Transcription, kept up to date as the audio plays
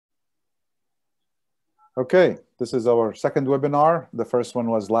Okay, this is our second webinar. The first one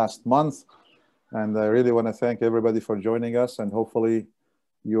was last month, and I really want to thank everybody for joining us, and hopefully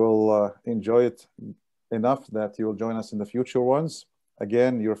you'll enjoy it enough that you'll join us in the future ones.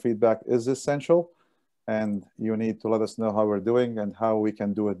 Again, your feedback is essential, and you need to let us know how we're doing and how we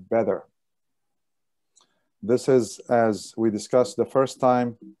can do it better. This is, as we discussed the first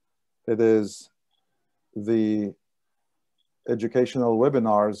time, it is the educational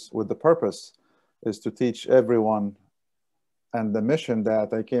webinars with the purpose is to teach everyone, and the mission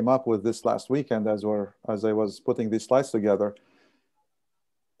that I came up with this last weekend as I was putting these slides together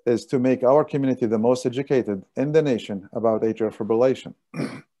is to make our community the most educated in the nation about atrial fibrillation.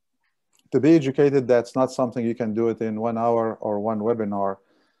 To be educated, that's not something you can do it in 1 hour or one webinar.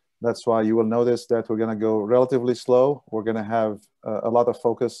 That's why you will notice that we're going to go relatively slow. We're going to have a lot of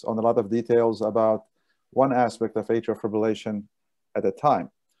focus on a lot of details about one aspect of atrial fibrillation at a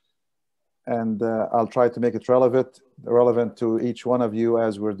time. And I'll try to make it relevant to each one of you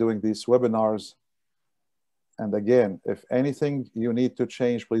as we're doing these webinars. And again, if anything you need to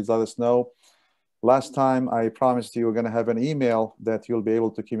change, please let us know. Last time I promised you we're going to have an email that you'll be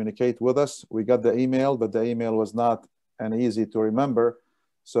able to communicate with us. We got the email, but the email was not an easy to remember.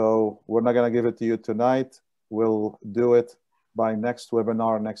 So we're not going to give it to you tonight. We'll do it by next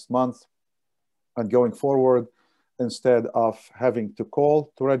webinar next month. And going forward, instead of having to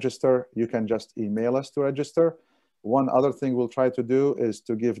call to register, you can just email us to register. One other thing we'll try to do is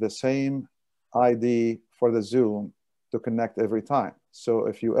to give the same ID for the Zoom to connect every time. So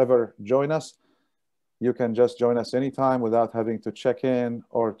if you ever join us, you can just join us anytime without having to check in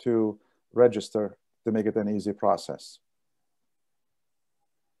or to register to make it an easy process.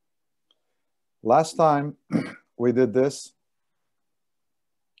 Last time we did this,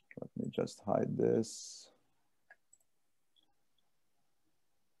 let me just hide this.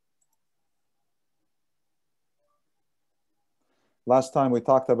 Last time we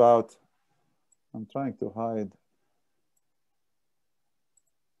talked about, I'm trying to hide.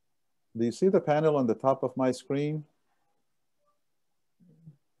 Do you see the panel on the top of my screen?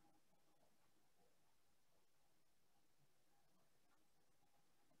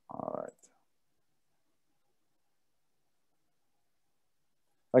 All right.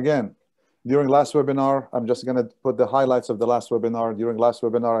 Again, during last webinar, I'm just going to put the highlights of the last webinar. During last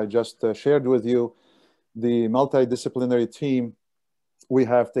webinar, I just shared with you the multidisciplinary team we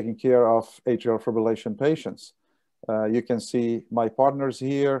have taken care of atrial fibrillation patients. You can see my partners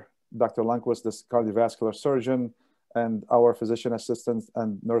here, Dr. Lundquist, the cardiovascular surgeon, and our physician assistants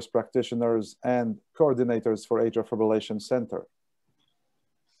and nurse practitioners and coordinators for atrial fibrillation center.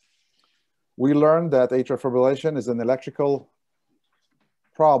 We learned that atrial fibrillation is an electrical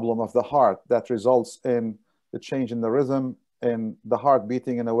problem of the heart that results in the change in the rhythm in the heart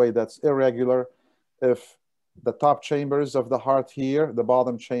beating in a way that's irregular. If the top chambers of the heart here, the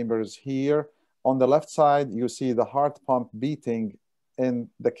bottom chambers here, on the left side, you see the heart pump beating in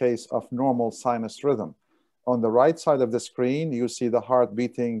the case of normal sinus rhythm. On the right side of the screen, you see the heart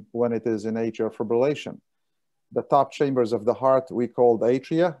beating when it is in atrial fibrillation. The top chambers of the heart we called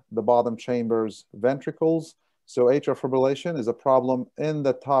atria, the bottom chambers ventricles. So atrial fibrillation is a problem in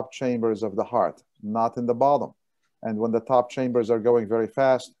the top chambers of the heart, not in the bottom. And when the top chambers are going very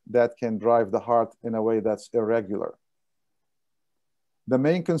fast, that can drive the heart in a way that's irregular. The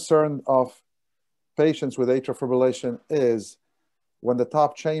main concern of patients with atrial fibrillation is when the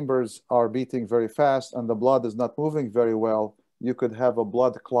top chambers are beating very fast and the blood is not moving very well, you could have a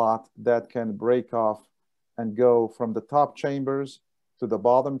blood clot that can break off and go from the top chambers to the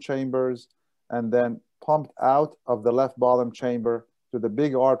bottom chambers and then pumped out of the left bottom chamber to the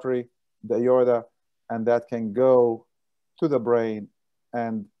big artery, the aorta, and that can go to the brain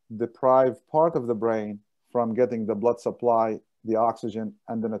and deprive part of the brain from getting the blood supply, the oxygen,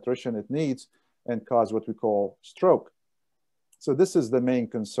 and the nutrition it needs, and cause what we call stroke. So this is the main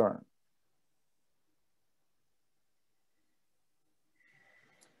concern.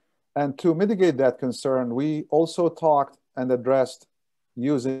 And to mitigate that concern, we also talked and addressed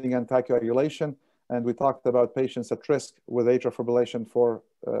using anticoagulation, and we talked about patients at risk with atrial fibrillation for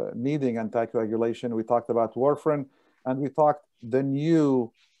needing anticoagulation. We talked about warfarin, and we talked the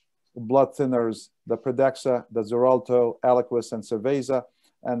new blood thinners, the Pradaxa, the Xarelto, Eliquis, and Cerveza,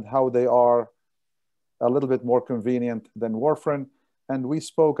 and how they are a little bit more convenient than warfarin. And we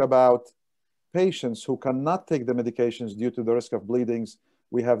spoke about patients who cannot take the medications due to the risk of bleedings.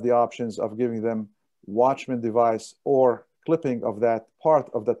 We have the options of giving them Watchman device or clipping of that part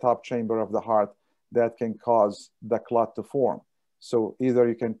of the top chamber of the heart that can cause the clot to form. So either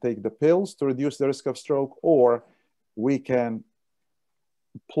you can take the pills to reduce the risk of stroke, or we can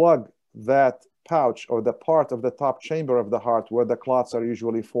plug that pouch or the part of the top chamber of the heart where the clots are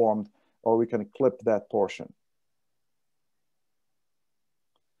usually formed, or we can clip that portion.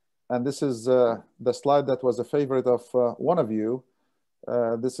 And this is the slide that was a favorite of one of you.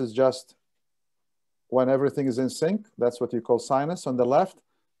 This is just when everything is in sync, that's what you call sinus on the left.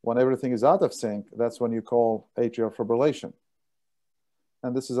 When everything is out of sync, that's when you call atrial fibrillation.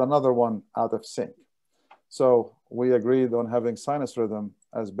 And this is another one out of sync. So we agreed on having sinus rhythm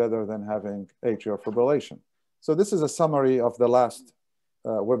as better than having atrial fibrillation. So this is a summary of the last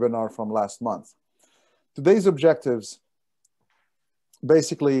webinar from last month. Today's objectives,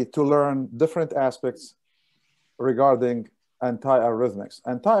 basically to learn different aspects regarding antiarrhythmics.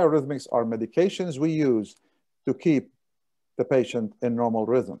 Antiarrhythmics are medications we use to keep the patient in normal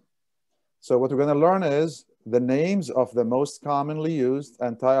rhythm. So what we're going to learn is the names of the most commonly used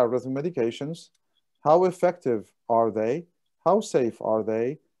antiarrhythmic medications, how effective are they, how safe are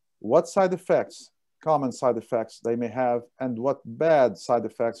they, what side effects, common side effects they may have, and what bad side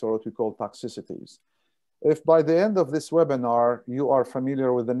effects, or what we call toxicities. If by the end of this webinar you are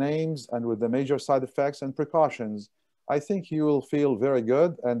familiar with the names and with the major side effects and precautions, I think you will feel very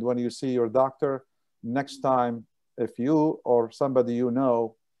good. And when you see your doctor next time, if you or somebody you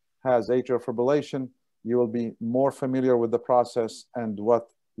know has atrial fibrillation, you will be more familiar with the process and what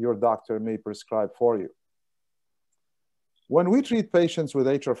your doctor may prescribe for you. When we treat patients with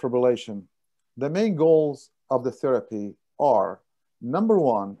atrial fibrillation, the main goals of the therapy are, number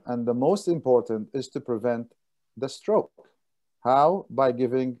one, and the most important, is to prevent the stroke. How? By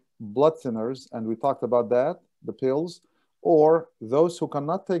giving blood thinners, and we talked about that, the pills, or those who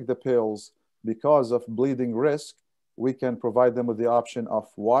cannot take the pills because of bleeding risk, we can provide them with the option of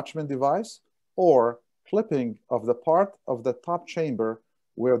Watchman device or clipping of the part of the top chamber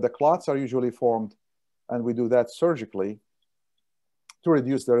where the clots are usually formed, and we do that surgically to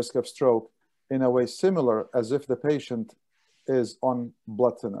reduce the risk of stroke in a way similar as if the patient is on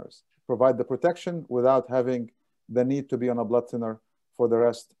blood thinners. Provide the protection without having the need to be on a blood thinner for the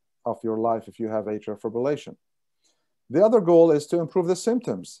rest of your life if you have atrial fibrillation. The other goal is to improve the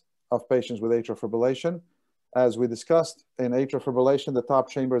symptoms of patients with atrial fibrillation. As we discussed, in atrial fibrillation, the top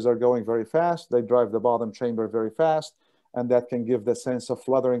chambers are going very fast. They drive the bottom chamber very fast, and that can give the sense of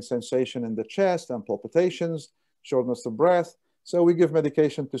fluttering sensation in the chest and palpitations, shortness of breath. So we give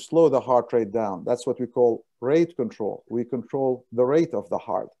medication to slow the heart rate down. That's what we call rate control. We control the rate of the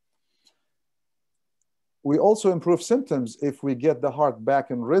heart. We also improve symptoms if we get the heart back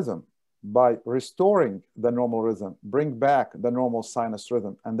in rhythm by restoring the normal rhythm, bring back the normal sinus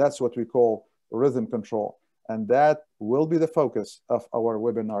rhythm. And that's what we call rhythm control. And that will be the focus of our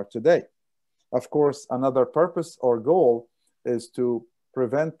webinar today. Of course, another purpose or goal is to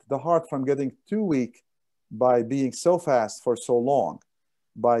prevent the heart from getting too weak by being so fast for so long,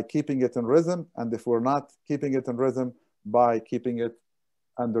 by keeping it in rhythm, and if we're not keeping it in rhythm, by keeping it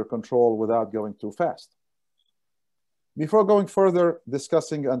under control without going too fast. Before going further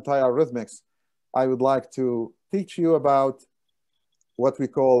discussing antiarrhythmics, I would like to teach you about what we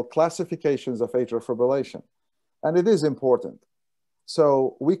call classifications of atrial fibrillation, and it is important.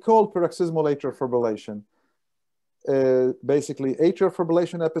 So we call paroxysmal atrial fibrillation basically atrial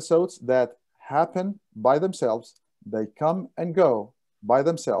fibrillation episodes that happen by themselves. They come and go by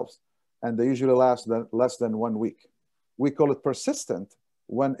themselves, and they usually last less than 1 week. We call it persistent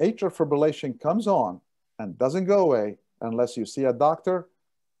when atrial fibrillation comes on and doesn't go away unless you see a doctor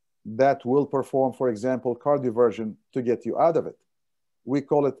that will perform, for example, cardioversion to get you out of it. We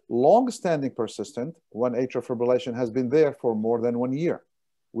call it long-standing persistent when atrial fibrillation has been there for more than 1 year.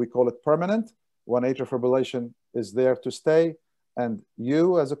 We call it permanent when atrial fibrillation is there to stay, and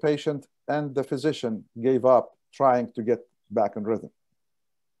you as a patient and the physician gave up trying to get back in rhythm.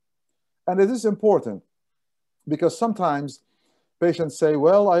 And it is important because sometimes patients say,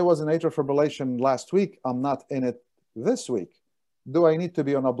 well, I was in atrial fibrillation last week, I'm not in it this week. Do I need to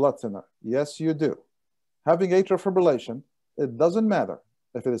be on a blood thinner? Yes, you do. Having atrial fibrillation, it doesn't matter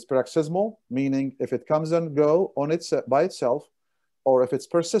if it is paroxysmal, meaning if it comes and goes on by itself, or if it's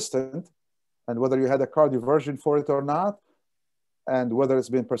persistent, and whether you had a cardioversion for it or not, and whether it's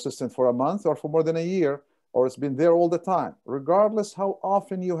been persistent for a month or for more than a year, or it's been there all the time. Regardless how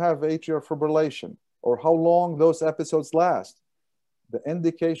often you have atrial fibrillation or how long those episodes last, the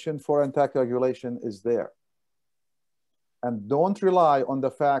indication for anticoagulation is there. And don't rely on the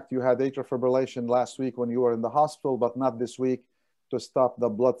fact you had atrial fibrillation last week when you were in the hospital, but not this week, to stop the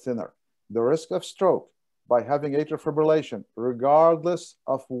blood thinner. The risk of stroke by having atrial fibrillation, regardless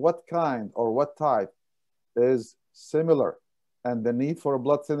of what kind or what type, is similar, and the need for a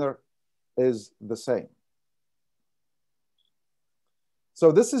blood thinner is the same.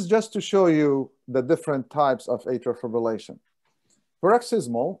 So this is just to show you the different types of atrial fibrillation.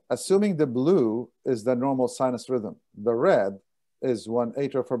 Paroxysmal, assuming the blue is the normal sinus rhythm. The red is when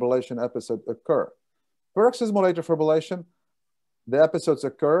atrial fibrillation episodes occur. Paroxysmal atrial fibrillation, the episodes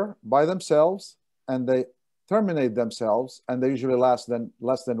occur by themselves and they terminate themselves, and they usually last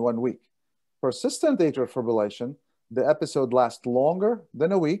less than 1 week. Persistent atrial fibrillation, the episode lasts longer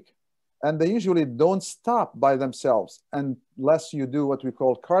than a week, and they usually don't stop by themselves unless you do what we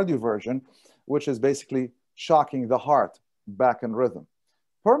call cardioversion, which is basically shocking the heart back in rhythm.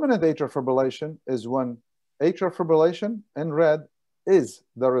 Permanent atrial fibrillation is when atrial fibrillation in red is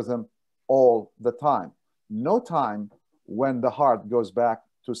the rhythm all the time. No time when the heart goes back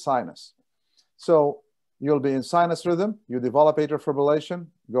to sinus. So you'll be in sinus rhythm, you develop atrial fibrillation,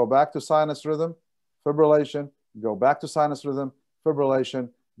 go back to sinus rhythm, fibrillation, go back to sinus rhythm, fibrillation,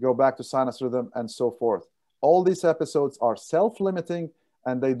 go back to sinus rhythm, and so forth. All these episodes are self-limiting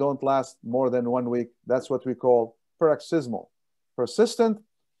and they don't last more than 1 week. That's what we call paroxysmal. Persistent,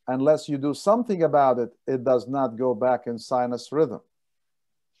 unless you do something about it, it does not go back in sinus rhythm.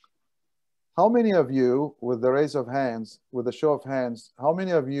 How many of you, with the raise of hands, with a show of hands, how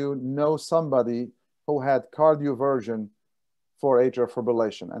many of you know somebody who had cardioversion for atrial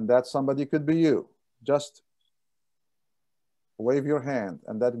fibrillation? And that somebody could be you. Just wave your hand,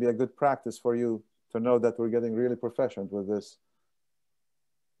 and that'd be a good practice for you to know that we're getting really proficient with this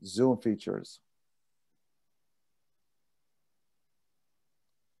Zoom features.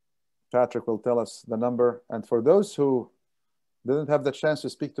 Patrick will tell us the number. And for those who didn't have the chance to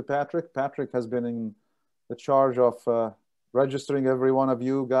speak to Patrick, Patrick has been in the charge of registering every one of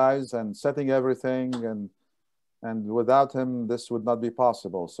you guys and setting everything. And without him, this would not be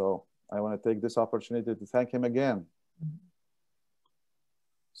possible. So I want to take this opportunity to thank him again.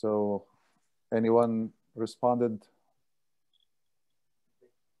 So anyone responded?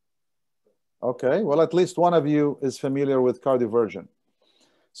 Okay, well, at least one of you is familiar with cardioversion.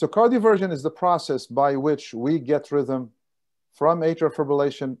 So cardioversion is the process by which we get rhythm from atrial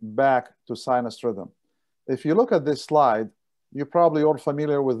fibrillation back to sinus rhythm. If you look at this slide, you're probably all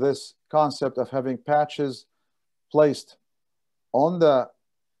familiar with this concept of having patches placed on the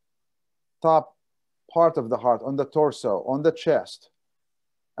top part of the heart, on the torso, on the chest.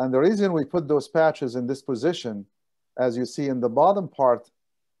 And the reason we put those patches in this position, as you see in the bottom part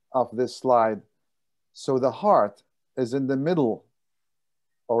of this slide, so the heart is in the middle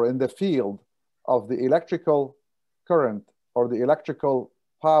or in the field of the electrical current or the electrical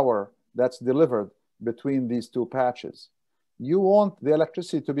power that's delivered between these two patches. You want the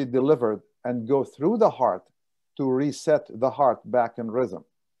electricity to be delivered and go through the heart to reset the heart back in rhythm.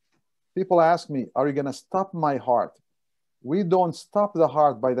 People ask me, are you going to stop my heart? We don't stop the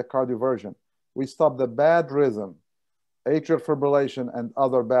heart by the cardioversion. We stop the bad rhythm, atrial fibrillation and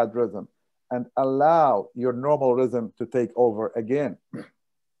other bad rhythm, and allow your normal rhythm to take over again.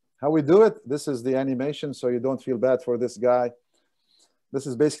 How we do it, this is the animation, so you don't feel bad for this guy. This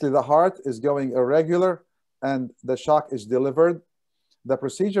is basically the heart is going irregular and the shock is delivered. The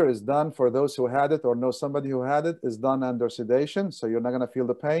procedure is done for those who had it or know somebody who had it, is done under sedation, so you're not going to feel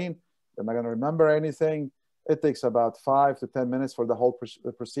the pain. You're not going to remember anything. It takes about 5 to 10 minutes for the whole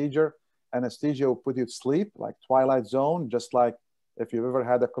procedure. Anesthesia will put you to sleep, like Twilight Zone, just like if you've ever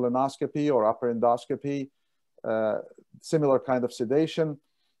had a colonoscopy or upper endoscopy, similar kind of sedation.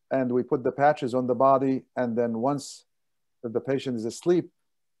 And we put the patches on the body, and then once the patient is asleep,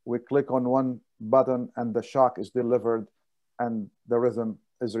 we click on one button and the shock is delivered and the rhythm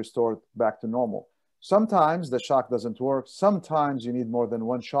is restored back to normal. Sometimes the shock doesn't work. Sometimes you need more than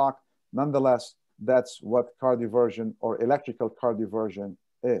one shock. Nonetheless, that's what cardioversion or electrical cardioversion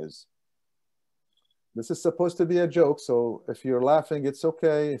is. This is supposed to be a joke, so if you're laughing, it's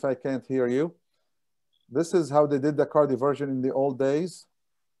okay if I can't hear you. This is how they did the cardioversion in the old days.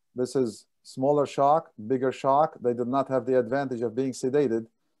 This is smaller shock, bigger shock. They did not have the advantage of being sedated.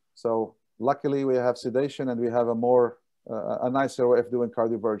 So luckily we have sedation and we have a nicer way of doing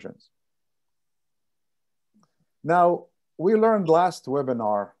cardioversions. Now, we learned last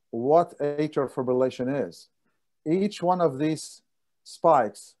webinar what atrial fibrillation is. Each one of these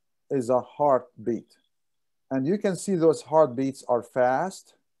spikes is a heartbeat. And you can see those heartbeats are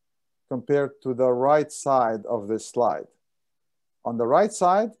fast compared to the right side of this slide. On the right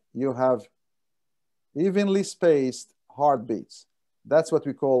side, you have evenly spaced heartbeats. That's what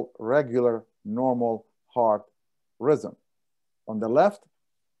we call regular, normal heart rhythm. On the left,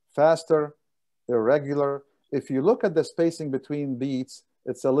 faster, irregular. If you look at the spacing between beats,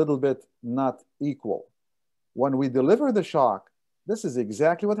 it's a little bit not equal. When we deliver the shock, this is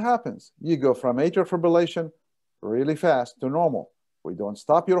exactly what happens. You go from atrial fibrillation really fast to normal. We don't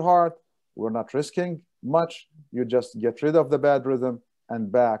stop your heart. We're not risking much. You just get rid of the bad rhythm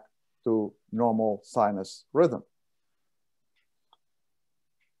and back to normal sinus rhythm.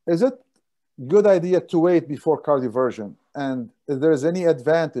 Is it a good idea to wait before cardioversion? And if there is any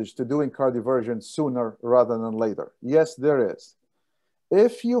advantage to doing cardioversion sooner rather than later? Yes, there is.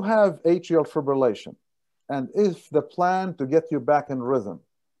 If you have atrial fibrillation, and if the plan to get you back in rhythm,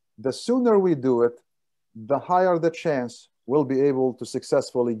 the sooner we do it, the higher the chance we'll be able to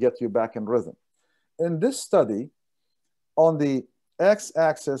successfully get you back in rhythm. In this study, on the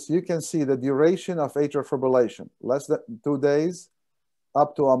x-axis, you can see the duration of atrial fibrillation, less than 2 days,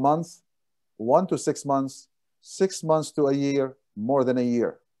 up to a month, 1 to 6 months, 6 months to a year, more than a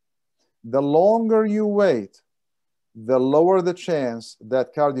year. The longer you wait, the lower the chance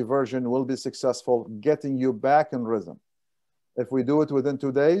that cardioversion will be successful getting you back in rhythm. If we do it within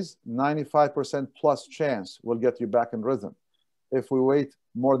 2 days, 95% plus chance we'll get you back in rhythm. If we wait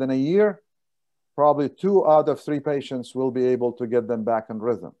more than a year, probably 2 out of 3 patients will be able to get them back in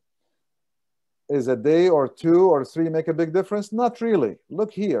rhythm. Is a day or 2 or 3 make a big difference? Not really.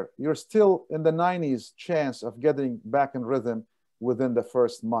 Look here, you're still in the 90s chance of getting back in rhythm within the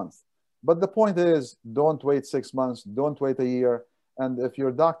first month. But the point is, don't wait 6 months, don't wait a year. And if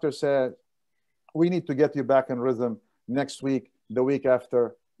your doctor said, we need to get you back in rhythm next week, the week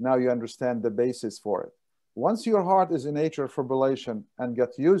after, now you understand the basis for it. Once your heart is in atrial fibrillation and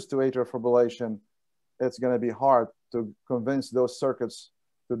get used to atrial fibrillation, it's going to be hard to convince those circuits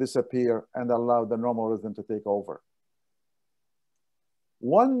to disappear and allow the normal rhythm to take over.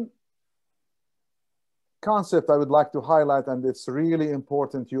 One concept I would like to highlight, and it's really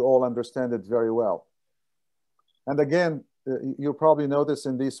important you all understand it very well. And again, you probably notice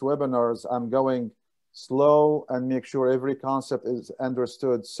in these webinars, I'm going slow and make sure every concept is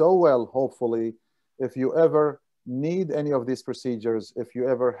understood so well, hopefully. If you ever need any of these procedures, if you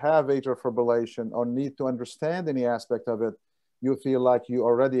ever have atrial fibrillation or need to understand any aspect of it, you feel like you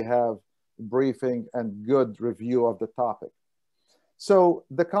already have briefing and good review of the topic. So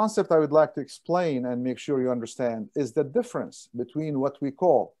the concept I would like to explain and make sure you understand is the difference between what we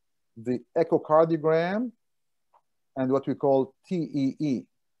call the echocardiogram and what we call TEE.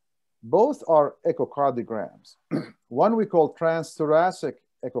 Both are echocardiograms. One we call transthoracic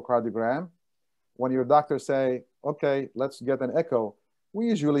echocardiogram. When your doctor say, okay, let's get an echo, we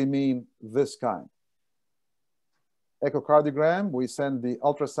usually mean this kind. Echocardiogram, we send the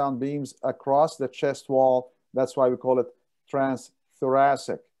ultrasound beams across the chest wall. That's why we call it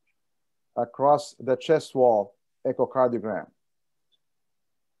transthoracic, across the chest wall echocardiogram.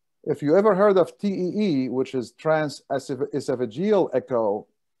 If you ever heard of TEE, which is transesophageal echo,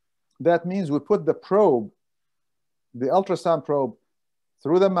 that means we put the probe, the ultrasound probe,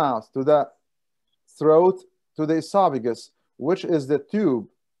 through the mouth, to the throat, to the esophagus, which is the tube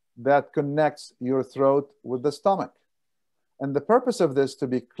that connects your throat with the stomach. And the purpose of this to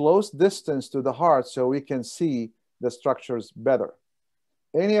be close distance to the heart so we can see the structures better.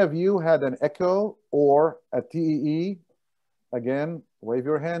 Any of you had an echo or a TEE? Again, wave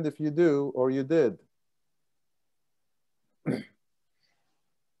your hand if you do or you did.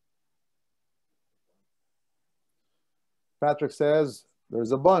 Patrick says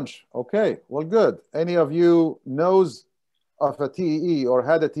there's a bunch. Okay, well, good. Any of you knows of a TEE or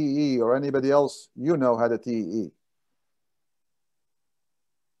had a TEE, or anybody else you know had a TEE?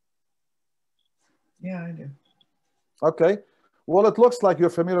 Yeah, I do. Okay, well, it looks like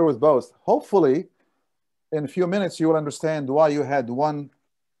you're familiar with both. Hopefully, in a few minutes, you will understand why you had one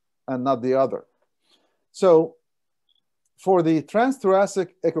and not the other. So, for the transthoracic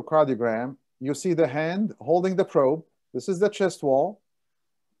echocardiogram, you see the hand holding the probe. This is the chest wall.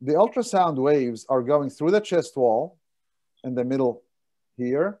 The ultrasound waves are going through the chest wall in the middle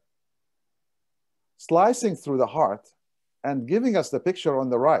here, slicing through the heart and giving us the picture on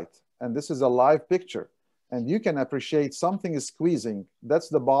the right. And this is a live picture. And you can appreciate something is squeezing. That's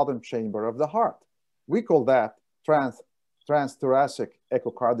the bottom chamber of the heart. We call that transthoracic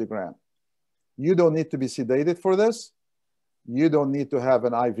echocardiogram. You don't need to be sedated for this. You don't need to have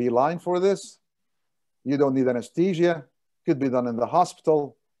an IV line for this. You don't need anesthesia. Could be done in the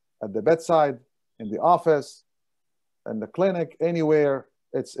hospital, at the bedside, in the office, in the clinic, anywhere.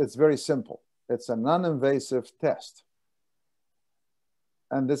 It's very simple. It's a non-invasive test.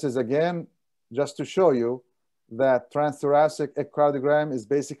 And this is, again, just to show you that transthoracic echocardiogram is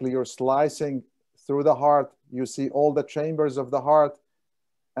basically you're slicing through the heart. You see all the chambers of the heart,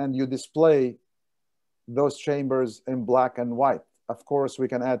 and you display those chambers in black and white. Of course, we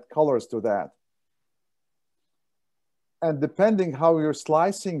can add colors to that. And depending how you're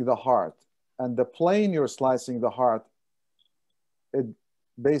slicing the heart and the plane you're slicing the heart, it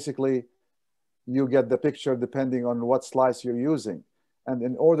basically, you get the picture depending on what slice you're using. And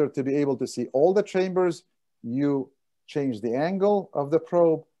in order to be able to see all the chambers, you change the angle of the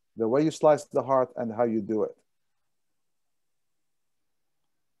probe, the way you slice the heart, and how you do it.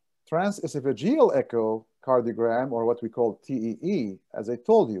 Transesophageal echocardiogram, or what we call TEE, as I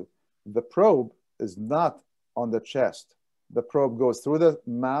told you, the probe is not on the chest. The probe goes through the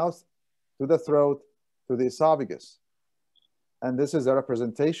mouth, to the throat, to the esophagus. And this is a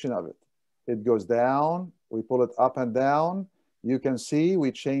representation of it. It goes down, we pull it up and down. You can see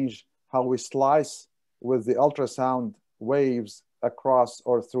we change how we slice with the ultrasound waves across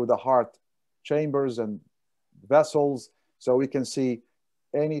or through the heart chambers and vessels, so we can see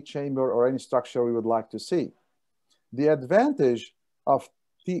any chamber or any structure we would like to see. The advantage of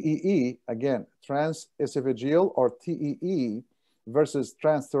TEE, again, transesophageal or TEE versus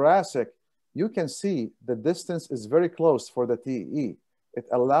transthoracic, you can see the distance is very close for the TEE. It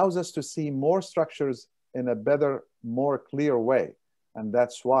allows us to see more structures in a better, more clear way. And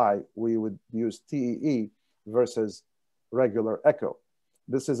that's why we would use TEE versus regular echo.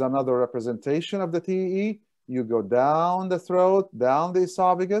 This is another representation of the TEE. You go down the throat, down the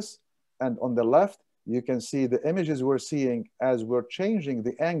esophagus, and on the left, you can see the images we're seeing as we're changing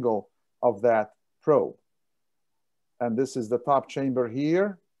the angle of that probe. And this is the top chamber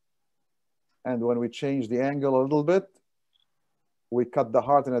here. And when we change the angle a little bit, we cut the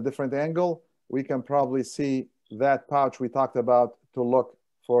heart in a different angle, we can probably see that pouch we talked about to look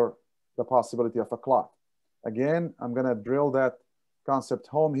for the possibility of a clot. Again, I'm gonna drill that concept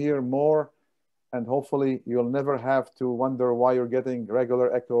home here more, and hopefully you'll never have to wonder why you're getting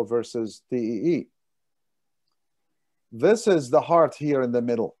regular echo versus TEE. This is the heart here in the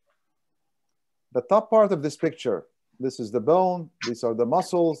middle. The top part of this picture, this is the bone, these are the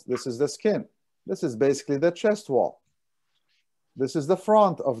muscles, this is the skin. This is basically the chest wall. This is the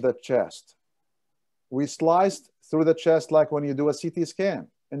front of the chest. We sliced through the chest like when you do a CT scan.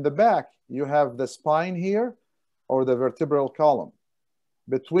 In the back, you have the spine here, or the vertebral column.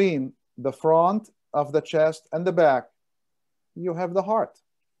 Between the front of the chest and the back, you have the heart.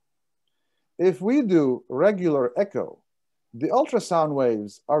 If we do regular echo, the ultrasound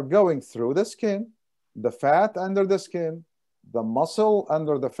waves are going through the skin, the fat under the skin, the muscle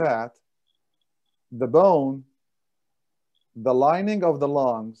under the fat, the bone, the lining of the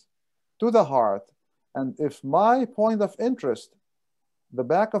lungs, to the heart. And if my point of interest, the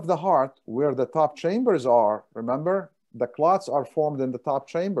back of the heart, where the top chambers are, remember, the clots are formed in the top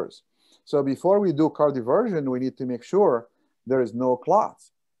chambers. So before we do cardioversion, we need to make sure there is no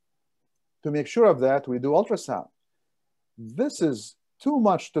clots. To make sure of that, we do ultrasound. This is too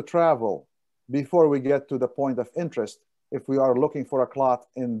much to travel before we get to the point of interest if we are looking for a clot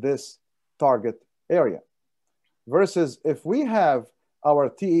in this target area. Versus if we have our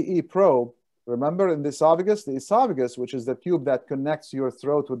TEE probe, remember in the esophagus, which is the tube that connects your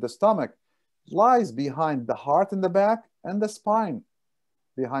throat with the stomach, lies behind the heart in the back and the spine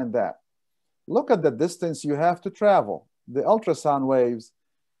behind that. Look at the distance you have to travel. The ultrasound waves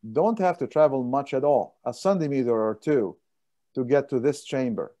don't have to travel much at all, a centimeter or two, to get to this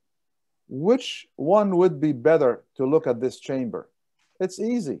chamber. Which one would be better to look at this chamber? It's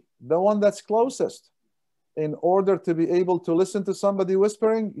easy, the one that's closest. In order to be able to listen to somebody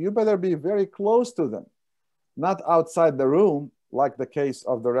whispering, you better be very close to them, not outside the room, like the case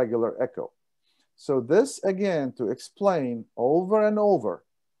of the regular echo. So this, again, to explain over and over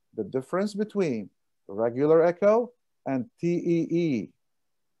the difference between regular echo and TEE.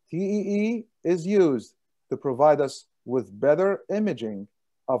 TEE is used to provide us with better imaging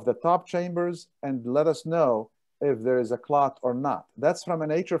of the top chambers and let us know if there is a clot or not. That's from an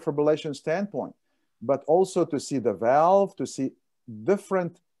atrial fibrillation standpoint, but also to see the valve, to see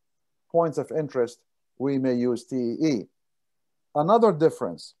different points of interest, we may use TEE. Another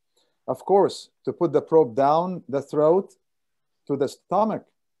difference, of course, to put the probe down the throat to the stomach,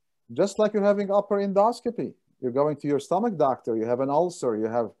 just like you're having upper endoscopy. You're going to your stomach doctor, you have an ulcer, you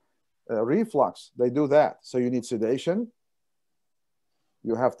have reflux, they do that. So you need sedation.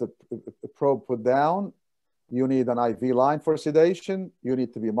 You have to probe put down. You need an IV line for sedation. You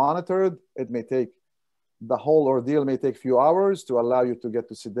need to be monitored. It may take, the whole ordeal may take a few hours to allow you to get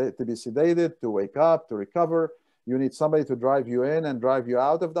to be sedated, to wake up, to recover. You need somebody to drive you in and drive you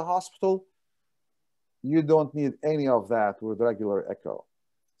out of the hospital. You don't need any of that with regular echo.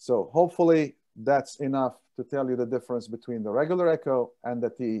 So hopefully that's enough to tell you the difference between the regular echo and the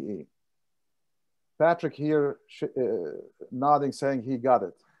TEE. Patrick here nodding, saying he got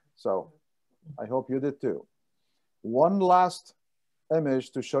it. So I hope you did too. One last image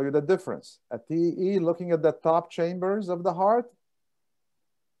to show you the difference. A TEE, looking at the top chambers of the heart,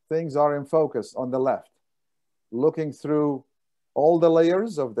 things are in focus on the left, looking through all the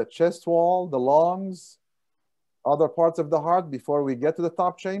layers of the chest wall, the lungs, other parts of the heart before we get to the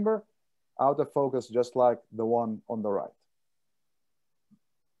top chamber, out of focus, just like the one on the right.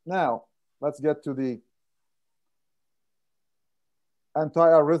 Now, let's get to the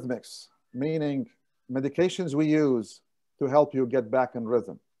antiarrhythmics, meaning medications we use to help you get back in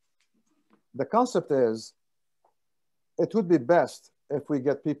rhythm. The concept is, it would be best if we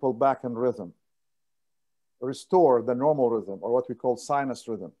get people back in rhythm, restore the normal rhythm, or what we call sinus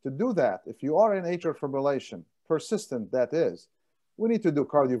rhythm. To do that, if you are in atrial fibrillation, persistent that is, we need to do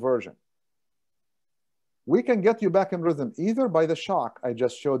cardioversion. We can get you back in rhythm either by the shock I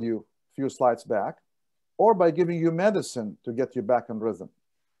just showed you a few slides back, or by giving you medicine to get you back in rhythm.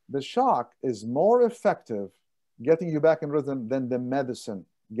 The shock is more effective getting you back in rhythm than the medicine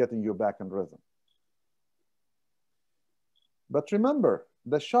getting you back in rhythm. But remember,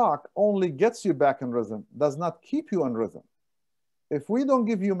 the shock only gets you back in rhythm, does not keep you in rhythm. If we don't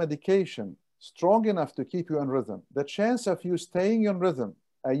give you medication strong enough to keep you in rhythm, the chance of you staying in rhythm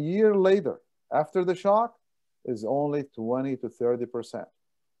a year later after the shock is only 20 to 30%.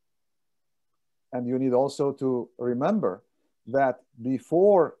 And you need also to remember that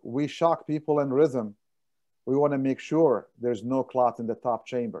before we shock people in rhythm, we want to make sure there's no clot in the top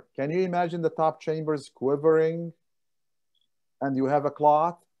chamber. Can you imagine the top chambers quivering and you have a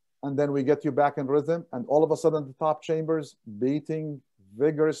clot, and then we get you back in rhythm, and all of a sudden the top chambers beating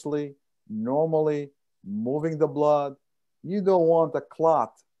vigorously, normally, moving the blood? You don't want a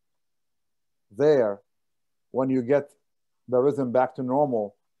clot there when you get the rhythm back to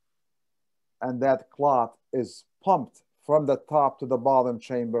normal, and that clot is pumped from the top to the bottom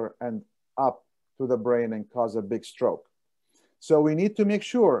chamber and up to the brain and cause a big stroke. So we need to make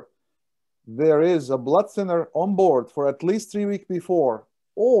sure there is a blood thinner on board for at least 3 weeks before,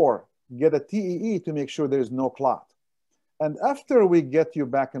 or get a TEE to make sure there's no clot. And after we get you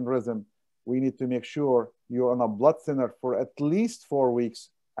back in rhythm, we need to make sure you're on a blood thinner for at least 4 weeks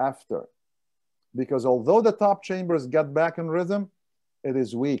after. Because although the top chambers get back in rhythm, it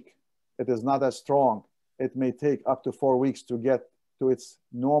is weak. It is not as strong. It may take up to 4 weeks to get to its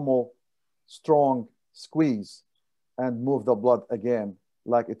normal, strong squeeze and move the blood again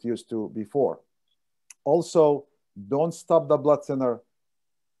like it used to before. Also, don't stop the blood thinner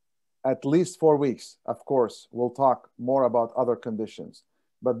at least 4 weeks. Of course, we'll talk more about other conditions.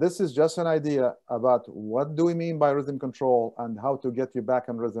 But this is just an idea about what do we mean by rhythm control and how to get you back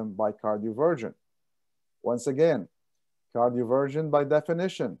in rhythm by cardioversion. Once again, cardioversion by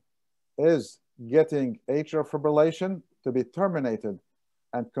definition is getting atrial fibrillation to be terminated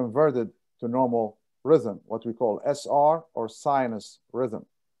and converted to normal rhythm, what we call SR or sinus rhythm.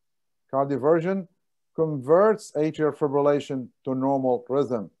 Cardioversion converts atrial fibrillation to normal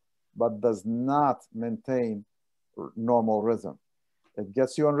rhythm, but does not maintain normal rhythm. It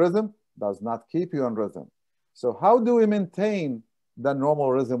gets you in rhythm, does not keep you in rhythm. So how do we maintain the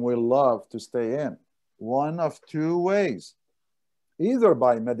normal rhythm we love to stay in? One of two ways. Either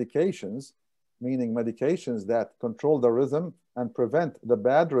by medications, meaning medications that control the rhythm and prevent the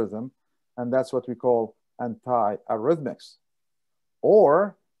bad rhythm, and that's what we call antiarrhythmics,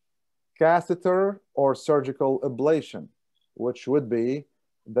 or catheter or surgical ablation, which would be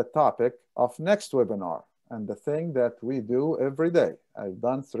the topic of next webinar and the thing that we do every day. I've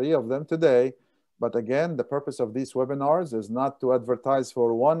done 3 of them today, but again, the purpose of these webinars is not to advertise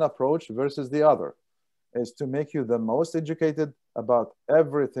for one approach versus the other, is to make you the most educated about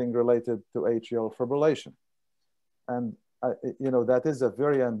everything related to atrial fibrillation. And that is a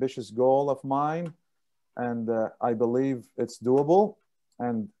very ambitious goal of mine, and I believe it's doable.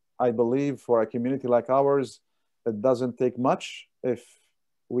 And I believe for a community like ours, it doesn't take much if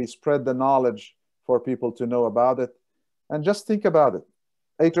we spread the knowledge for people to know about it. And just think about it.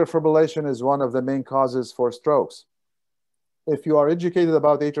 Atrial fibrillation is one of the main causes for strokes. If you are educated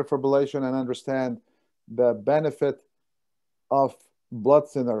about atrial fibrillation and understand the benefit of blood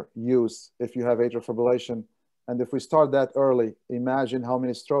thinner use if you have atrial fibrillation, and if we start that early, imagine how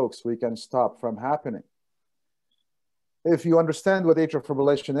many strokes we can stop from happening. If you understand what atrial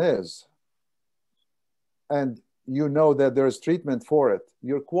fibrillation is, and you know that there is treatment for it,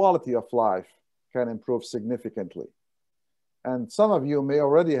 your quality of life can improve significantly. And some of you may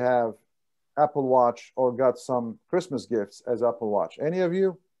already have Apple Watch or got some Christmas gifts as Apple Watch. Any of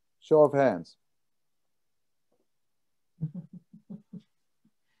you? Show of hands.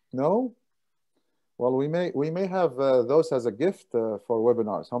 No? Well, we may have those as a gift for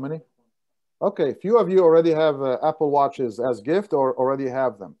webinars. How many? Okay, few of you already have Apple Watches as gift or already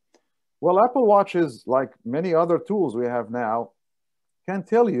have them. Well, Apple Watches, like many other tools we have now, can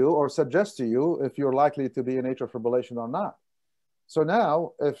tell you or suggest to you if you're likely to be in atrial fibrillation or not. So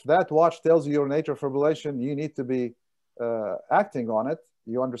now, if that watch tells you you're in atrial fibrillation, you need to be acting on it.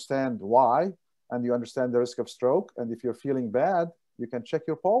 You understand why, and you understand the risk of stroke. And if you're feeling bad, you can check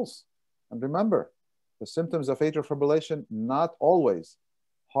your pulse. And remember, the symptoms of atrial fibrillation, not always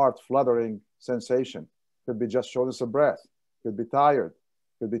heart fluttering sensation. Could be just shortness of breath, could be tired,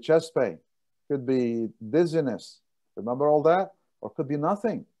 could be chest pain, could be dizziness. Remember all that? Or could be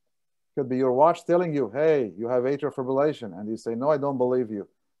nothing. Could be your watch telling you, hey, you have atrial fibrillation. And you say, no, I don't believe you.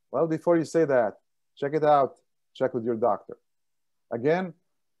 Well, before you say that, check it out. Check with your doctor. Again,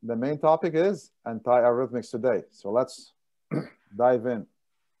 the main topic is antiarrhythmics today. So let's dive in.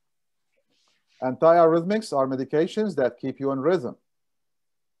 Antiarrhythmics are medications that keep you in rhythm.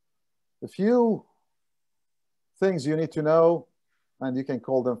 A few things you need to know, and you can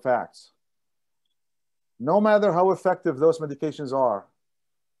call them facts. No matter how effective those medications are,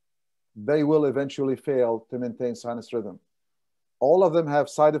 they will eventually fail to maintain sinus rhythm. All of them have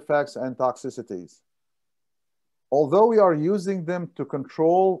side effects and toxicities. Although we are using them to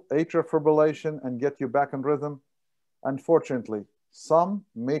control atrial fibrillation and get you back in rhythm, unfortunately, some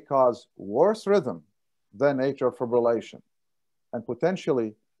may cause worse rhythm than atrial fibrillation and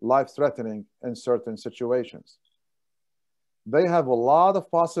potentially life-threatening in certain situations. They have a lot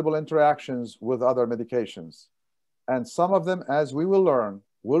of possible interactions with other medications, and some of them, as we will learn,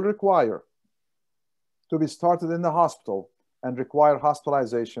 will require to be started in the hospital and require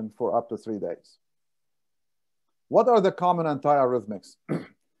hospitalization for up to 3 days. What are the common antiarrhythmics?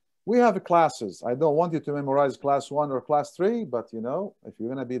 We have classes. I don't want you to memorize class 1 or class 3, but you know, if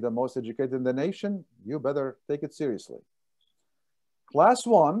you're going to be the most educated in the nation, you better take it seriously. Class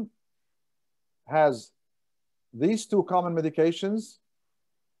 1 has these two common medications,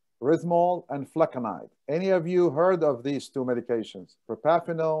 Rhythmol and flecainide. Any of you heard of these two medications?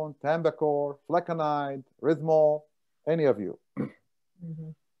 Propafenone, Tambacor, flecainide, Rhythmol, any of you?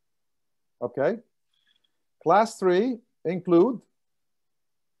 Mm-hmm. Okay. Class 3 include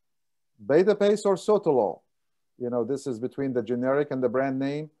Beta-Pace or Sotalol. You know, this is between the generic and the brand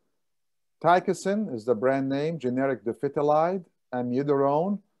name. Ticasin is the brand name, generic Dofetilide.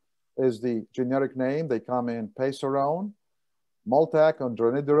 Amiodarone is the generic name. They come in Pacerone, Multac, and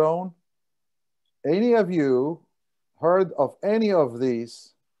Dronidarone. Any of you heard of any of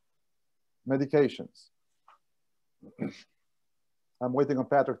these medications? I'm waiting on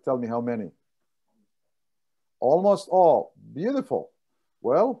Patrick to tell me how many. Almost all. Beautiful.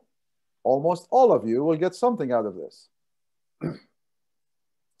 Well, almost all of you will get something out of this.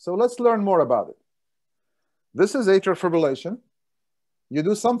 So let's learn more about it. This is atrial fibrillation. You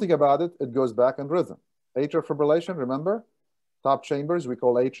do something about it, it goes back in rhythm. Atrial fibrillation, remember? Top chambers we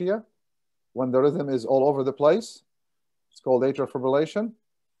call atria. When the rhythm is all over the place, it's called atrial fibrillation.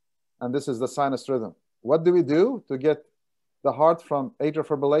 And this is the sinus rhythm. What do we do to get the heart from atrial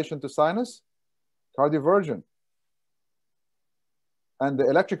fibrillation to sinus? Cardioversion. And the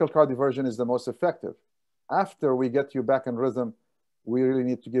electrical cardioversion is the most effective. After we get you back in rhythm, we really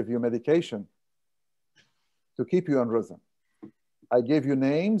need to give you medication to keep you in rhythm. I gave you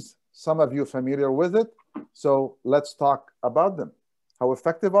names. Some of you are familiar with it. So let's talk about them. How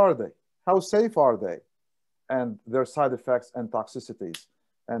effective are they? How safe are they? And their side effects and toxicities.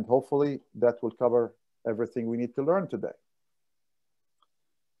 And hopefully that will cover everything we need to learn today.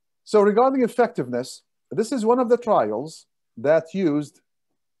 So regarding effectiveness, this is one of the trials that used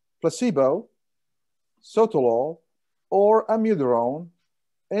placebo, Sotalol, or Amiodarone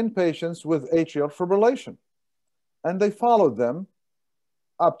in patients with atrial fibrillation. And they followed them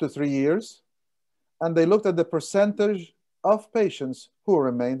up to 3 years, and they looked at the percentage of patients who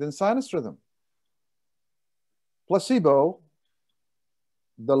remained in sinus rhythm. Placebo,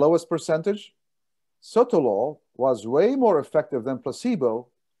 the lowest percentage. Sotalol was way more effective than placebo,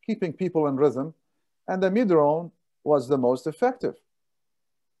 keeping people in rhythm, and Amiodarone was the most effective.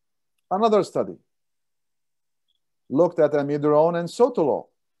 Another study looked at Amiodarone and Sotalol.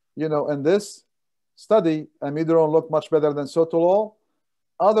 You know, in this study, Amiodarone looked much better than Sotalol.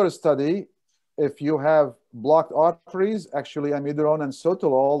 Other study, if you have blocked arteries, actually Amiodarone and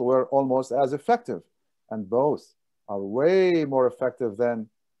Sotalol were almost as effective, and both are way more effective than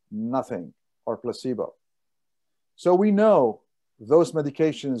nothing or placebo. So we know those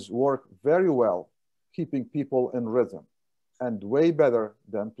medications work very well, keeping people in rhythm, and way better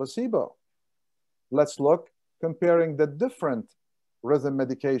than placebo. Let's look comparing the different rhythm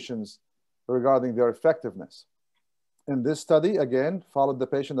medications regarding their effectiveness. In this study, again, followed the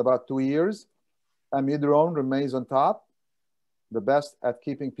patient about 2 years. Amiodarone remains on top, the best at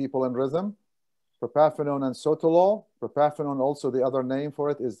keeping people in rhythm. propafenone and sotalol. Propafenone, also the other name for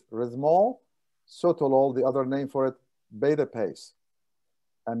it is Rhythmol. Sotalol, the other name for it, beta-pace.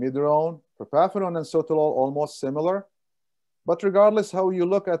 Amiodarone, propafenone, and sotalol almost similar. But regardless how you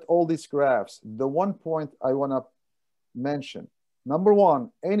look at all these graphs, the one point I want to mention, number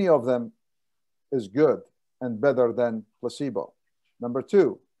one, any of them is good and better than placebo. Number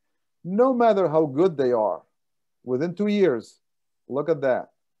two, no matter how good they are, within 2 years, look at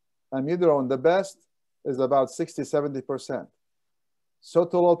that. Amiodarone, the best, is about 60–70%.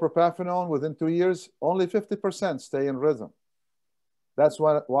 Sotalol, propafenone, within 2 years, only 50% stay in rhythm. That's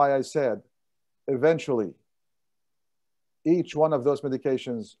why I said, eventually, each one of those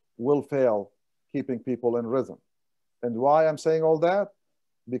medications will fail keeping people in rhythm. And why I'm saying all that?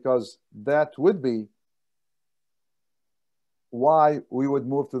 Because that would be why we would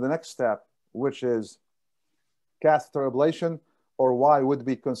move to the next step, which is catheter ablation, or why would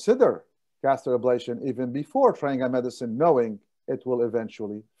we consider catheter ablation even before trying a medicine, knowing it will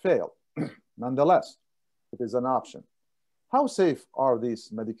eventually fail. Nonetheless, it is an option. How safe are these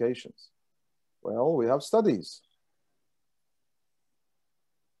medications? Well, we have studies.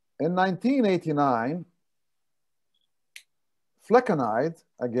 In 1989, flecainide,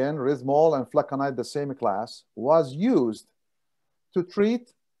 again, Rhythmol and flecainide, the same class, was used to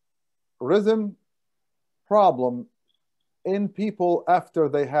treat rhythm problem in people after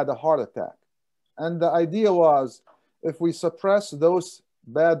they had a heart attack. And the idea was, if we suppress those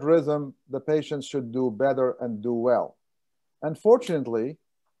bad rhythm, the patients should do better and do well. Unfortunately,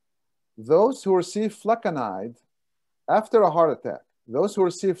 those who receive flecainide after a heart attack, those who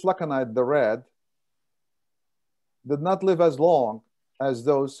receive flecainide, the red, did not live as long as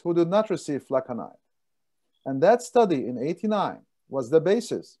those who did not receive flecainide. And that study in '89 was the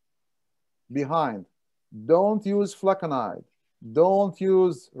basis behind don't use flecainide, don't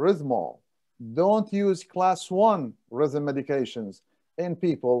use Rhythmol, don't use class 1 rhythm medications in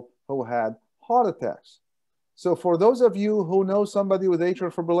people who had heart attacks. So for those of you who know somebody with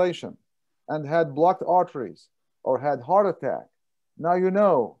atrial fibrillation and had blocked arteries or had heart attack, now you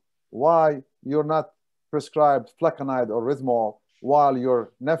know why you're not prescribed flecainide or Rhythmol while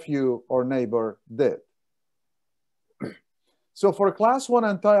your nephew or neighbor did. So for class 1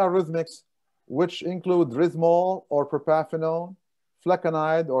 antiarrhythmics, which include Rhythmol or propafenone,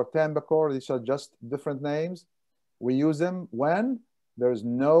 flecainide or Tambacor, these are just different names, we use them when there's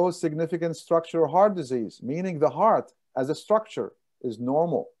no significant structural heart disease, meaning the heart as a structure is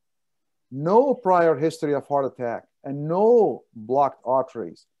normal. No prior history of heart attack and no blocked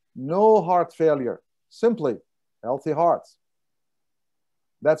arteries, no heart failure, simply healthy hearts.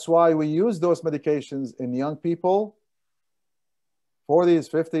 That's why we use those medications in young people, 40s,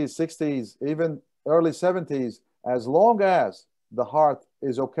 50s, 60s, even early 70s, as long as the heart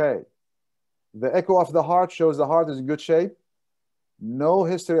is okay. The echo of the heart shows the heart is in good shape, no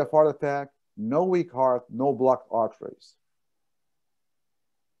history of heart attack, no weak heart, no blocked arteries.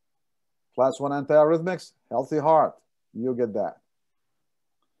 Class 1 antiarrhythmics, healthy heart, you get that.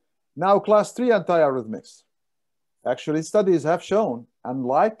 Now, class 3 antiarrhythmics. Actually, studies have shown,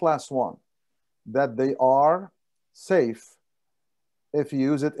 unlike class 1, that they are safe if you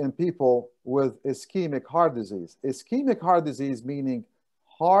use it in people with ischemic heart disease. Ischemic heart disease meaning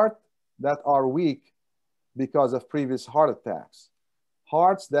heart that are weak because of previous heart attacks.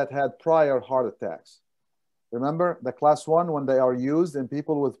 Hearts that had prior heart attacks. Remember, the class 1, when they are used in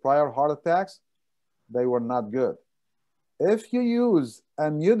people with prior heart attacks, they were not good. If you use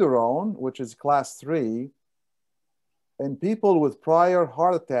amiodarone, which is class 3, in people with prior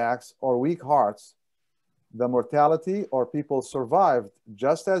heart attacks or weak hearts, the mortality or people survived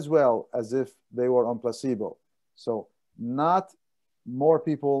just as well as if they were on placebo. So not more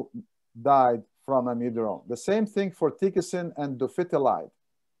people died from amiodarone. The same thing for Ticasin and dofetilide,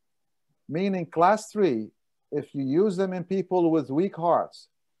 meaning class 3, if you use them in people with weak hearts,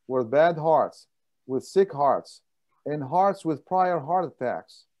 with bad hearts, with sick hearts, in hearts with prior heart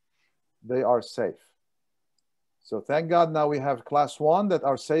attacks, they are safe. So thank God now we have class 1 that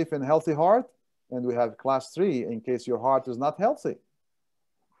are safe in healthy heart, and we have class 3 in case your heart is not healthy.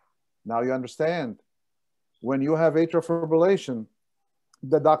 Now you understand. When you have atrial fibrillation,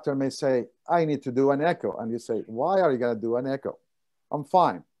 the doctor may say, I need to do an echo. And you say, why are you going to do an echo? I'm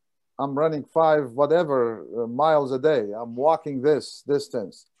fine. I'm running 5 miles a day. I'm walking this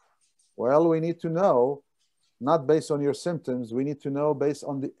distance. Well, we need to know, not based on your symptoms, we need to know based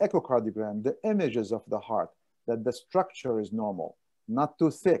on the echocardiogram, the images of the heart, that the structure is normal, not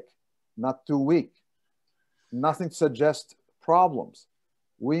too thick, not too weak, nothing to suggest problems.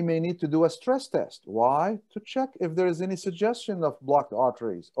 we may need to do a stress test. Why? To check if there is any suggestion of blocked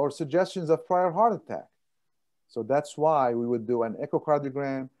arteries or suggestions of prior heart attack. So that's why we would do an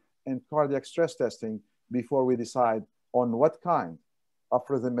echocardiogram and cardiac stress testing before we decide on what kind of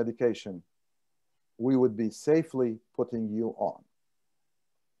rhythm medication we would be safely putting you on.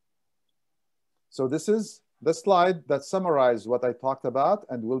 So this is the slide that summarizes what I talked about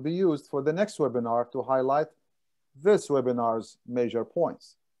and will be used for the next webinar to highlight this webinar's major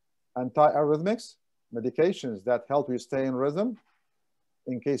points. Antiarrhythmics, medications that help you stay in rhythm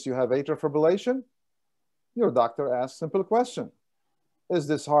in case you have atrial fibrillation. Your doctor asks simple question. Is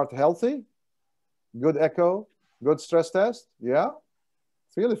this heart healthy? Good echo, good stress test? Yeah.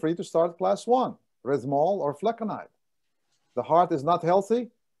 Feel free to start class 1, Rhythmol or flecainide. The heart is not healthy.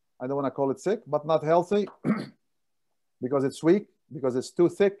 I don't want to call it sick, but not healthy because it's weak, because it's too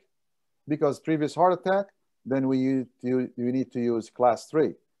thick, because previous heart attack, then you need to use class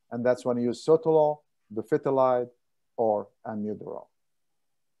 3. And that's when you use sotalol, dofetilide, or amiodarone.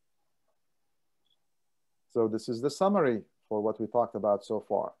 So this is the summary for what we talked about so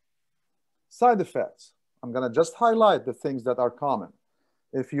far. Side effects. I'm going to just highlight the things that are common.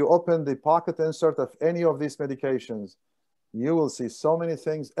 If you open the pocket insert of any of these medications, you will see so many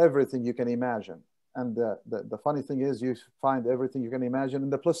things, everything you can imagine. And the funny thing is you find everything you can imagine in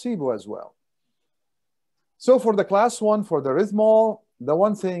the placebo as well. So for the class 1, for the Rhythmol, the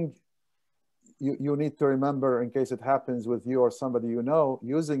one thing you need to remember in case it happens with you or somebody you know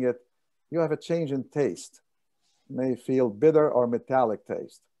using it, you have a change in taste. You may feel bitter or metallic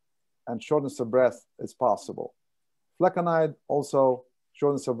taste, and shortness of breath is possible. Flecainide, also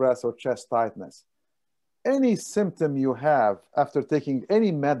shortness of breath or chest tightness. Any symptom you have after taking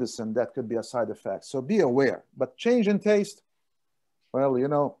any medicine, that could be a side effect. So be aware. But change in taste, well, you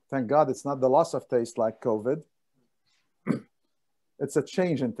know, thank God it's not the loss of taste like COVID. It's a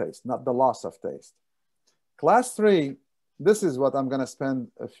change in taste, not the loss of taste. Class 3, this is what I'm going to spend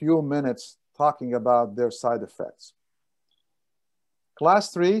a few minutes talking about their side effects.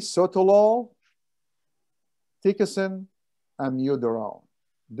 Class 3, sotalol, ticasin, amiodarone.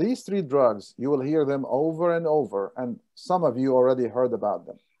 These 3 drugs, you will hear them over and over, and some of you already heard about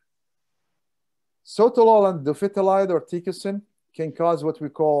them. Sotalol and dofetilide or ticasin can cause what we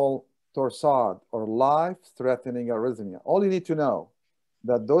call torsade or life-threatening arrhythmia. All you need to know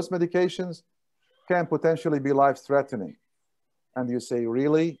that those medications can potentially be life-threatening. And you say,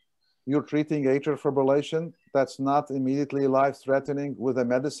 really? You're treating atrial fibrillation that's not immediately life-threatening with a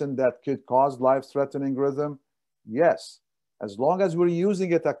medicine that could cause life-threatening rhythm? Yes. As long as we're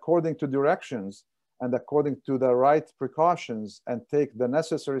using it according to directions and according to the right precautions and take the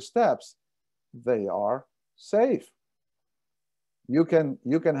necessary steps, they are safe. You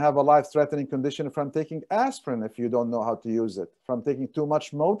can have a life-threatening condition from taking aspirin if you don't know how to use it, from taking too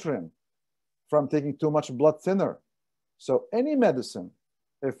much Motrin, from taking too much blood thinner. So any medicine,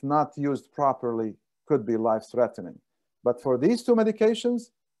 if not used properly, could be life-threatening. But for these 2 medications,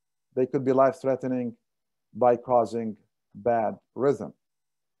 they could be life-threatening by causing bad rhythm.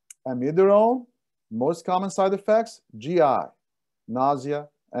 Amiodarone, most common side effects, GI, nausea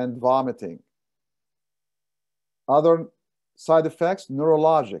and vomiting. Other side effects,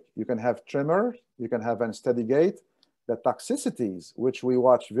 neurologic. You can have tremor, you can have unsteady gait. The toxicities, which we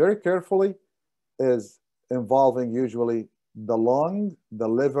watch very carefully, is involving usually the lung, the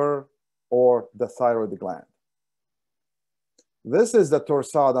liver, or the thyroid gland. This is the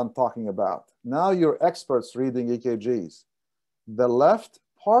torsade I'm talking about. Now you're experts reading EKGs. The left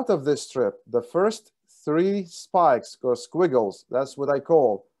part of this strip, the first 3 spikes or squiggles, that's what I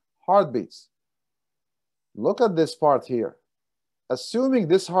call heartbeats. Look at this part here. Assuming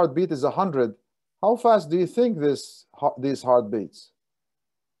this heartbeat is 100, how fast do you think these heartbeats?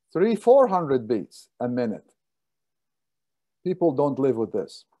 300-400 beats a minute. People don't live with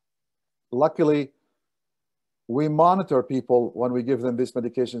this. Luckily, we monitor people when we give them these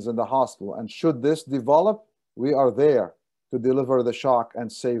medications in the hospital. And should this develop, we are there to deliver the shock and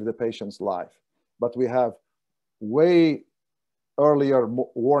save the patient's life. But we have way earlier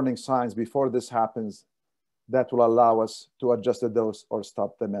warning signs before this happens that will allow us to adjust the dose or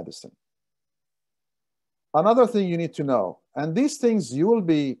stop the medicine. Another thing you need to know, and these things you will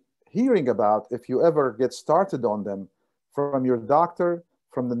be hearing about if you ever get started on them from your doctor,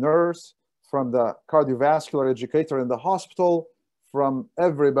 from the nurse, from the cardiovascular educator in the hospital, from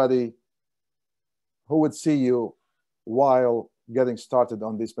everybody who would see you while getting started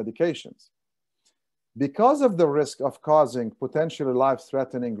on these medications. Because of the risk of causing potentially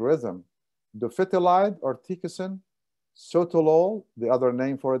life-threatening rhythm, dofetilide or ticasin, sotalol, the other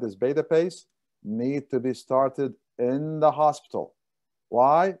name for it is beta pace, need to be started in the hospital.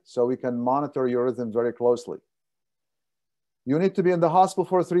 Why? So we can monitor your rhythm very closely. You need to be in the hospital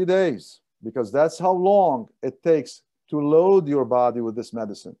for 3 days because that's how long it takes to load your body with this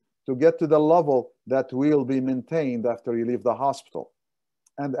medicine to get to the level that will be maintained after you leave the hospital.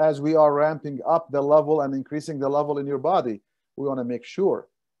 And as we are ramping up the level and increasing the level in your body, we want to make sure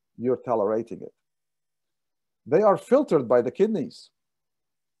you're tolerating it. They are filtered by the kidneys.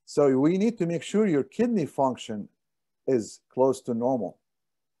 So we need to make sure your kidney function is close to normal.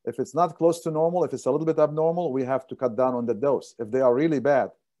 If it's not close to normal, if it's a little bit abnormal, we have to cut down on the dose. If they are really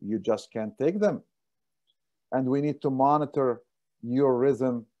bad, you just can't take them. And we need to monitor your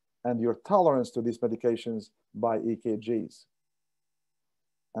rhythm and your tolerance to these medications by EKGs.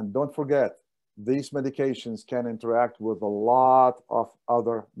 And don't forget, these medications can interact with a lot of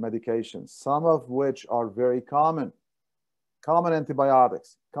other medications, some of which are very common. Common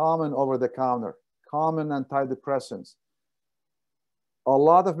antibiotics, common over-the-counter, common antidepressants. A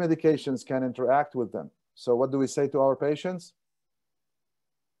lot of medications can interact with them. So what do we say to our patients?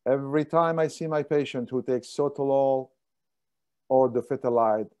 Every time I see my patient who takes sotalol or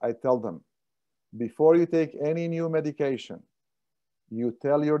dofetilide, I tell them, before you take any new medication, you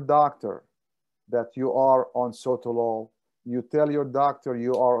tell your doctor that you are on sotalol, you tell your doctor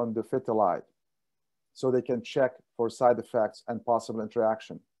you are on dofetilide, so they can check for side effects and possible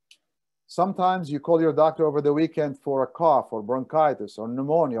interaction. Sometimes you call your doctor over the weekend for a cough or bronchitis or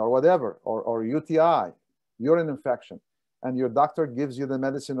pneumonia or whatever, or UTI, urine infection, and your doctor gives you the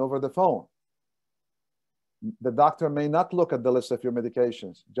medicine over the phone. The doctor may not look at the list of your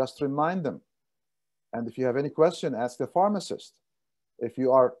medications. Just remind them. And if you have any question, ask the pharmacist. If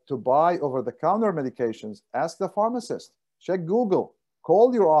you are to buy over-the-counter medications, ask the pharmacist. Check Google.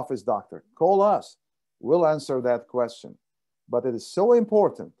 Call your office doctor. Call us. We'll answer that question. But it is so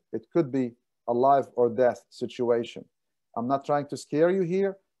important. It could be a life or death situation. I'm not trying to scare you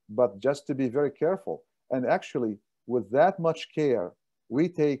here, but just to be very careful. And actually, with that much care we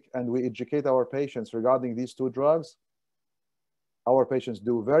take and we educate our patients regarding these two drugs, our patients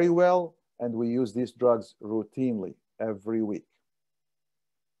do very well, and we use these drugs routinely every week.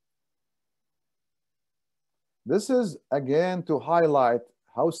 This is, again, to highlight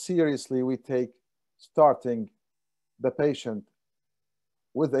how seriously we take starting the patient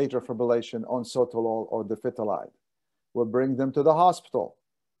with atrial fibrillation on sotalol or dofetilide. We'll bring them to the hospital,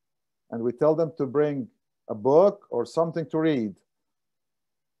 and we tell them to bring a book or something to read,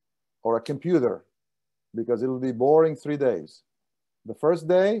 or a computer, because it'll be boring 3 days. The first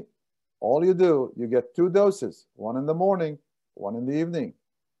day, all you do, you get 2 doses, one in the morning, one in the evening.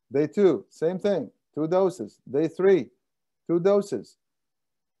 Day 2, same thing, 2 doses. Day 3, 2 doses.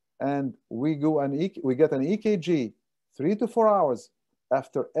 And we get an EKG 3 to 4 hours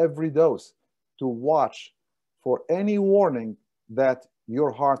after every dose to watch for any warning that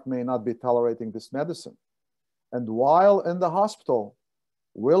your heart may not be tolerating this medicine. And while in the hospital,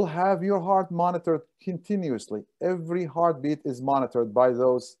 we'll have your heart monitored continuously. Every heartbeat is monitored by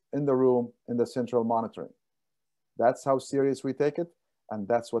those in the room in the central monitoring. That's how serious we take it, and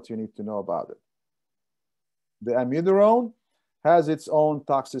that's what you need to know about it. The amiodarone has its own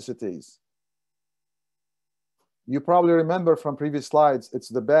toxicities. You probably remember from previous slides, it's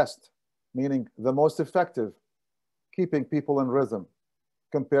the best, meaning the most effective, keeping people in rhythm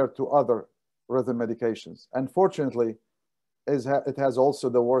compared to other rhythm medications. Unfortunately, it has also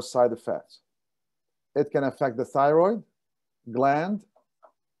the worst side effects. It can affect the thyroid gland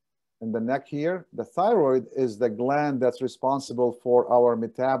in the neck here. The thyroid is the gland that's responsible for our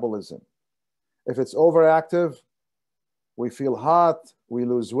metabolism. If it's overactive, we feel hot, we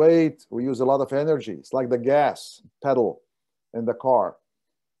lose weight, we use a lot of energy. It's like the gas pedal in the car.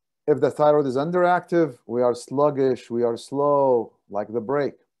 If the thyroid is underactive, we are sluggish, we are slow, like the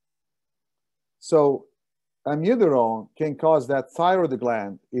brake. So amiodarone can cause that thyroid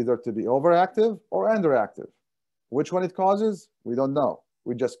gland either to be overactive or underactive. Which one it causes, we don't know.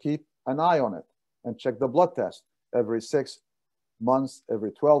 We just keep an eye on it and check the blood test every 6 months,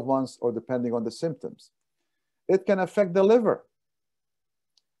 every 12 months, or depending on the symptoms. It can affect the liver,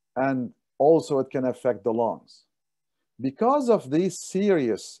 and also it can affect the lungs. Because of these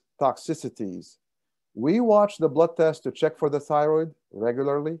serious toxicities, we watch the blood test to check for the thyroid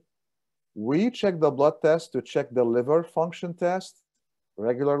regularly. We check the blood test to check the liver function test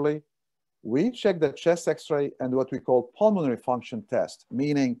regularly. We check the chest X-ray and what we call pulmonary function test,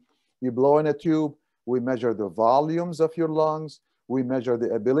 meaning you blow in a tube, we measure the volumes of your lungs, we measure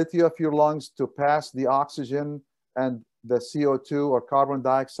the ability of your lungs to pass the oxygen and the CO2 or carbon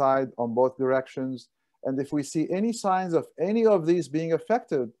dioxide on both directions. And if we see any signs of any of these being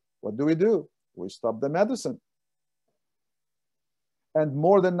affected, what do? We stop the medicine. And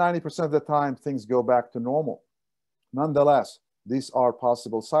more than 90% of the time, things go back to normal. Nonetheless, these are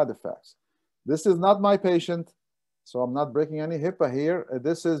possible side effects. This is not my patient, so I'm not breaking any HIPAA here.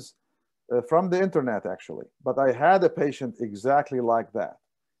 This is from the internet, actually. But I had a patient exactly like that.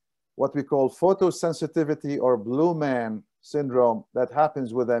 What we call photosensitivity or blue man syndrome that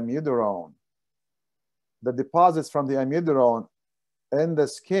happens with amiodarone. The deposits from the amiodarone in the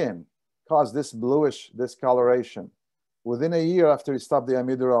skin cause this bluish discoloration. Within a year after you stop the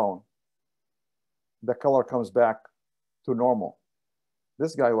amiodarone, the color comes back to normal.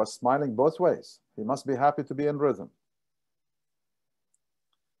 This guy was smiling both ways. He must be happy to be in rhythm.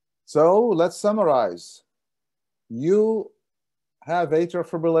 So let's summarize. You have atrial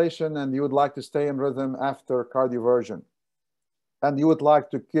fibrillation and you would like to stay in rhythm after cardioversion. And you would like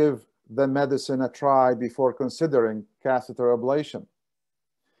to give the medicine a try before considering catheter ablation.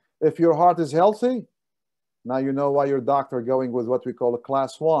 If your heart is healthy, now you know why your doctor going with what we call a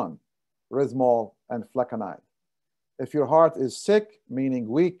class 1, rhythmol and flecainide. If your heart is sick, meaning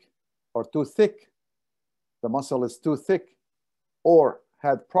weak or too thick, the muscle is too thick, or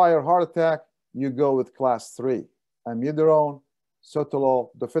had prior heart attack, you go with class 3, amiodarone, sotalol,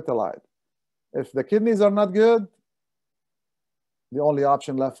 dofetilide. If the kidneys are not good, the only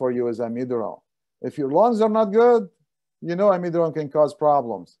option left for you is amiodarone. If your lungs are not good, you know amiodarone can cause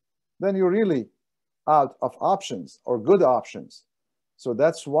problems. Then you're really out of options or good options. So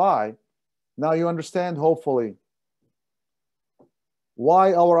that's why now you understand, hopefully,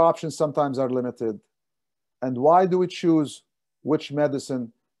 why our options sometimes are limited and why do we choose which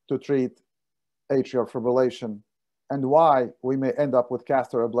medicine to treat atrial fibrillation and why we may end up with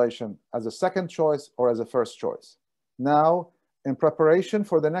catheter ablation as a second choice or as a first choice. Now, in preparation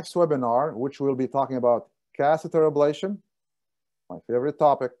for the next webinar, which we'll be talking about catheter ablation, my favorite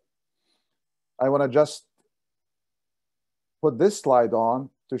topic, I want to just put this slide on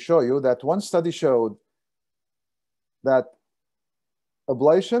to show you that one study showed that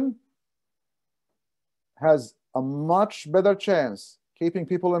ablation has a much better chance keeping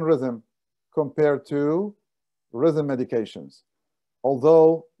people in rhythm compared to rhythm medications.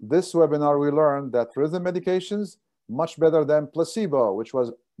 Although this webinar we learned that rhythm medications much better than placebo, which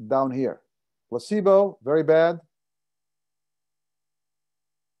was down here. Placebo, very bad.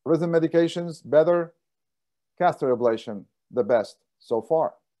 Rhythm medications, better. Catheter ablation, the best so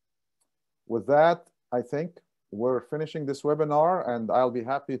far. With that, I think we're finishing this webinar and I'll be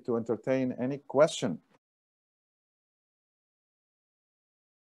happy to entertain any question.